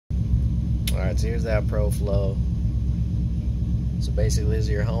Alright, so here's that ProFlo. So basically this is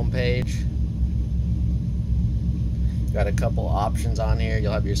your home page. Got a couple options on here.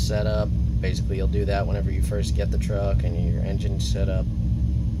 You'll have your setup. Basically you'll do that whenever you first get the truck and your engine set up.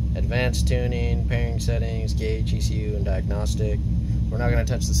 Advanced tuning, pairing settings, gauge, ECU, and diagnostic. We're not going to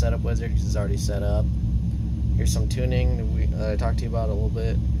touch the setup wizard because it's already set up. Here's some tuning that I talked to you about a little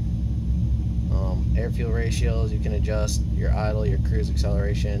bit. Air-fuel ratios, you can adjust your idle, your cruise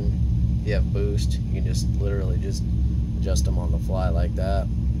acceleration. If you have boost, you can just literally just adjust them on the fly like that.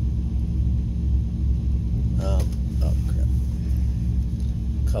 Oh crap.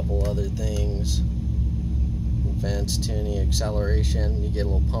 Couple other things. Advanced tuning, acceleration, you get a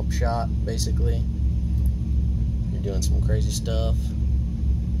little pump shot basically. You're doing some crazy stuff.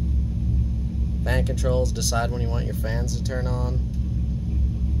 Fan controls, decide when you want your fans to turn on.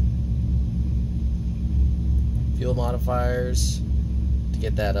 Fuel modifiers to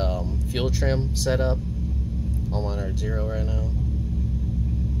get that fuel trim set up. All mine are at 0 right now.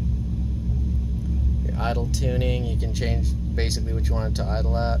 Your idle tuning, you can change basically what you want it to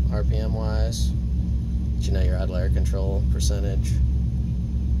idle at, RPM wise. But you know your idle air control percentage.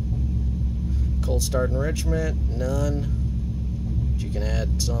 Cold start enrichment, none. But you can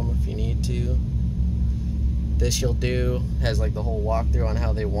add some if you need to. This you'll do has like the whole walkthrough on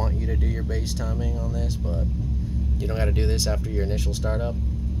how they want you to do your base timing on this, but you don't got to do this after your initial startup.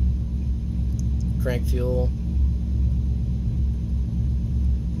 Crank fuel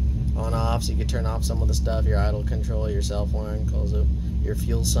on off, so you can turn off some of the stuff. Your idle control, your self-wiring, calls it your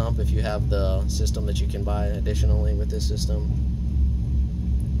fuel sump if you have the system that you can buy additionally with this system.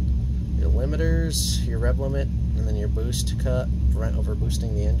 Your limiters, your rev limit, and then your boost cut. Prevent over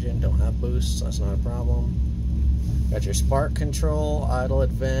boosting the engine. Don't have boost, so that's not a problem. Got your spark control, idle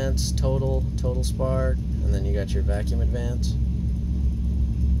advance, total spark, and then you got your vacuum advance.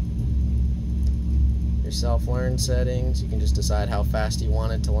 Your self-learn settings, you can just decide how fast you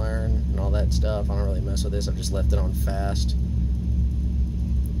want it to learn and all that stuff. I don't really mess with this, I've just left it on fast.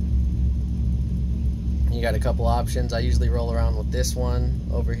 You got a couple options. I usually roll around with this one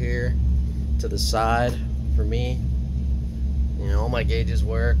over here to the side for me. You know, all my gauges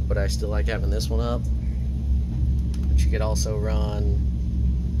work, but I still like having this one up. But you could also run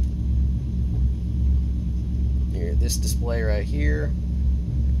this display right here.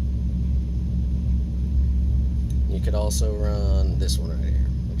 You could also run this one right here,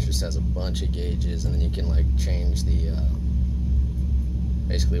 which just has a bunch of gauges, and then you can like change the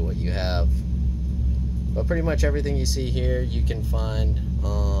basically what you have. But pretty much everything you see here you can find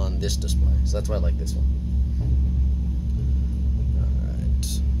on this display, so that's why I like this one.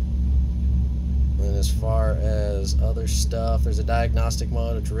 And as far as other stuff, there's a diagnostic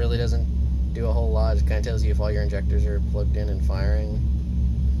mode, which really doesn't do a whole lot. It kind of tells you if all your injectors are plugged in and firing.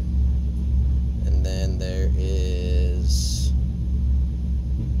 And then there is,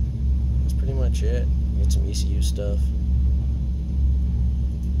 that's pretty much it. You get some ECU stuff.